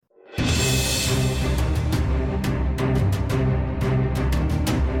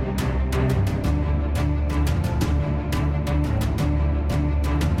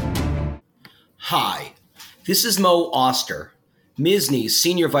Hi, this is Mo Oster, MSSNY's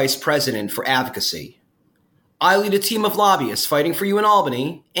Senior Vice President for Advocacy. I lead a team of lobbyists fighting for you in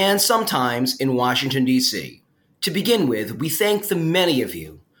Albany and sometimes in Washington, D.C. To begin with, we thank the many of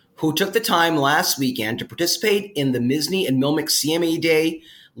you who took the time last weekend to participate in the MSSNY and Milmick CME Day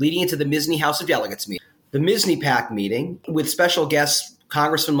leading into the MSSNY House of Delegates meeting, the MSSNY PAC meeting with special guests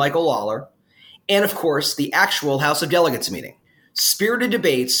Congressman Michael Lawler, and of course, the actual House of Delegates meeting. Spirited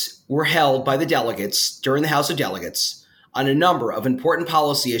debates were held by the delegates during the House of Delegates on a number of important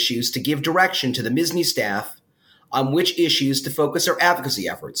policy issues to give direction to the MSSNY staff on which issues to focus our advocacy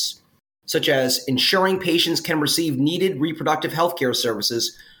efforts, such as ensuring patients can receive needed reproductive health care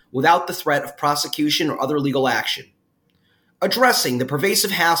services without the threat of prosecution or other legal action, addressing the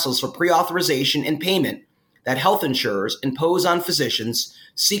pervasive hassles for pre-authorization and payment that health insurers impose on physicians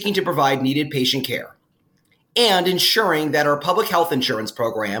seeking to provide needed patient care, and ensuring that our public health insurance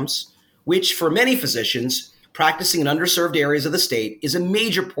programs, which for many physicians practicing in underserved areas of the state is a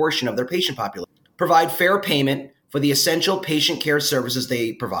major portion of their patient population, provide fair payment for the essential patient care services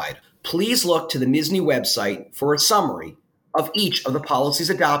they provide. Please look to the MSSNY website for a summary of each of the policies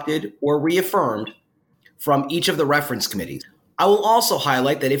adopted or reaffirmed from each of the reference committees. I will also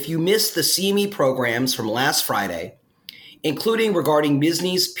highlight that if you missed the CME programs from last Friday, including regarding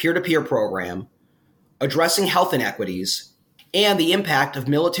MSSNY's peer-to-peer program, addressing health inequities, and the impact of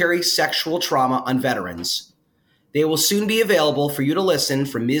military sexual trauma on veterans, they will soon be available for you to listen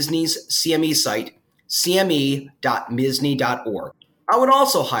from MSSNY's CME site, cme.mssny.org. I would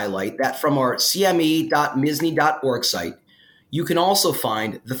also highlight that from our cme.mssny.org site, you can also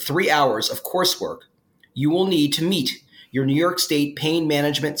find the 3 hours of coursework you will need to meet your New York State Pain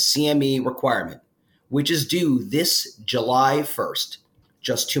Management CME requirement, which is due this July 1st,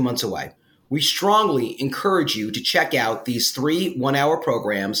 just 2 months away. We strongly encourage you to check out these 3 one-hour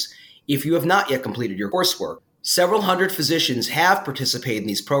programs if you have not yet completed your coursework. Several hundred physicians have participated in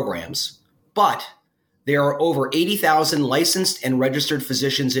these programs, but there are over 80,000 licensed and registered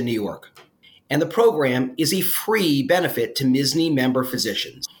physicians in New York, and the program is a free benefit to MSSNY member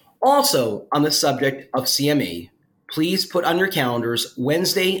physicians. Also, on the subject of CME, please put on your calendars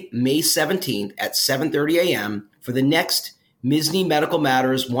Wednesday, May 17th at 7:30 a.m. for the next MSSNY Medical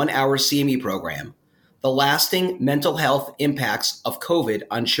Matters 1-hour CME program, The Lasting Mental Health Impacts of COVID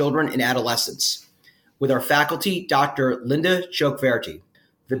on Children and Adolescents, with our faculty, Dr. Linda Chokverty.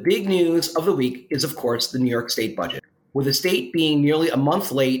 The big news of the week is, of course, the New York State budget. With the state being nearly a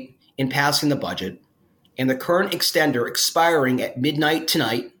month late in passing the budget and the current extender expiring at midnight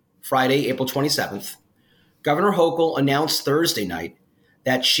tonight, Friday, April 27th, Governor Hochul announced Thursday night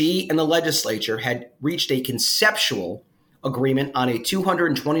that she and the legislature had reached a conceptual agreement on a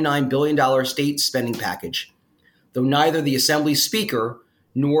 $229 billion state spending package, though neither the Assembly Speaker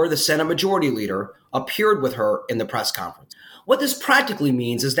nor the Senate Majority Leader appeared with her in the press conference. What this practically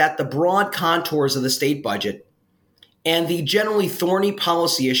means is that the broad contours of the state budget and the generally thorny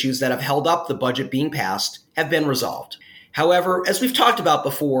policy issues that have held up the budget being passed have been resolved. However, as we've talked about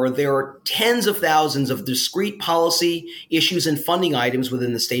before, there are tens of thousands of discrete policy issues and funding items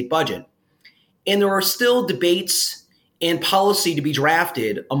within the state budget, and there are still debates and policy to be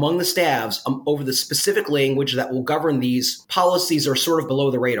drafted among the staffs over the specific language that will govern these policies are sort of below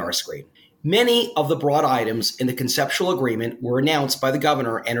the radar screen. Many of the broad items in the conceptual agreement were announced by the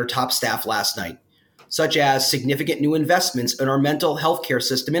governor and her top staff last night, such as significant new investments in our mental health care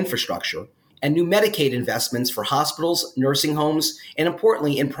system infrastructure and new Medicaid investments for hospitals, nursing homes, and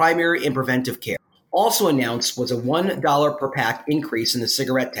importantly, in primary and preventive care. Also announced was a $1 per pack increase in the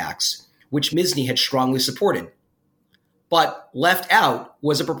cigarette tax, which MSSNY had strongly supported. But left out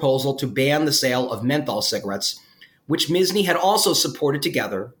was a proposal to ban the sale of menthol cigarettes, which MSSNY had also supported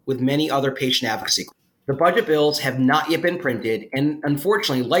together with many other patient advocacy groups. The budget bills have not yet been printed and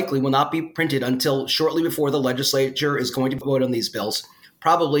unfortunately likely will not be printed until shortly before the legislature is going to vote on these bills,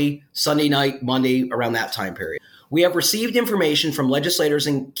 probably Sunday night, Monday, around that time period. We have received information from legislators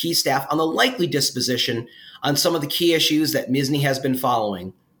and key staff on the likely disposition on some of the key issues that MSSNY has been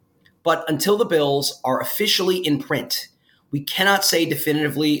following. But until the bills are officially in print, we cannot say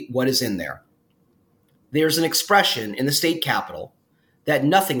definitively what is in there. There's an expression in the state capitol that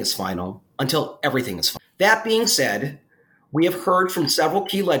nothing is final until everything is final. That being said, we have heard from several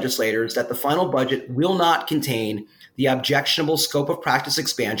key legislators that the final budget will not contain the objectionable scope of practice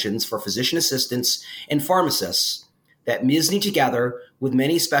expansions for physician assistants and pharmacists that MSSNY together with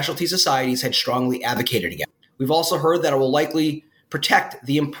many specialty societies had strongly advocated against. We've also heard that it will likely protect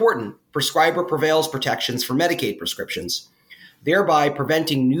the important prescriber prevails protections for Medicaid prescriptions, thereby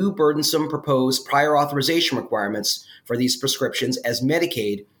preventing new burdensome proposed prior authorization requirements for these prescriptions as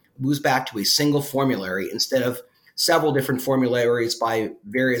Medicaid moves back to a single formulary instead of several different formularies by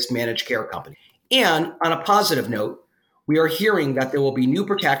various managed care companies. And on a positive note, we are hearing that there will be new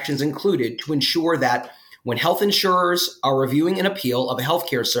protections included to ensure that when health insurers are reviewing an appeal of a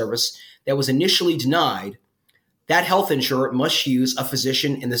healthcare service that was initially denied, that health insurer must use a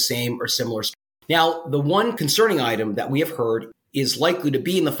physician in the same or similar space. Now, the one concerning item that we have heard is likely to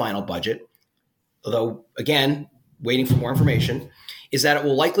be in the final budget, although, again, waiting for more information, is that it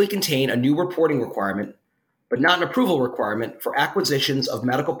will likely contain a new reporting requirement, but not an approval requirement for acquisitions of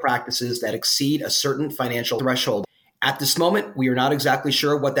medical practices that exceed a certain financial threshold. At this moment, we are not exactly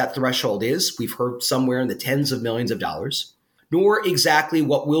sure what that threshold is. We've heard somewhere in the tens of millions of dollars, nor exactly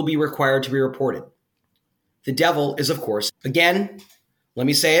what will be required to be reported. The devil is, of course, again, let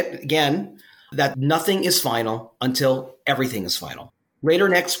me say it again, that nothing is final until everything is final. Later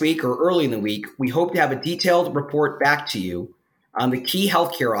next week or early in the week, we hope to have a detailed report back to you on the key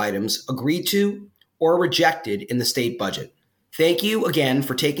healthcare items agreed to or rejected in the state budget. Thank you again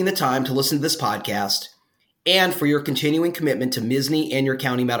for taking the time to listen to this podcast and for your continuing commitment to MSSNY and your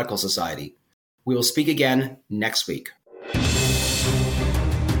county medical society. We will speak again next week.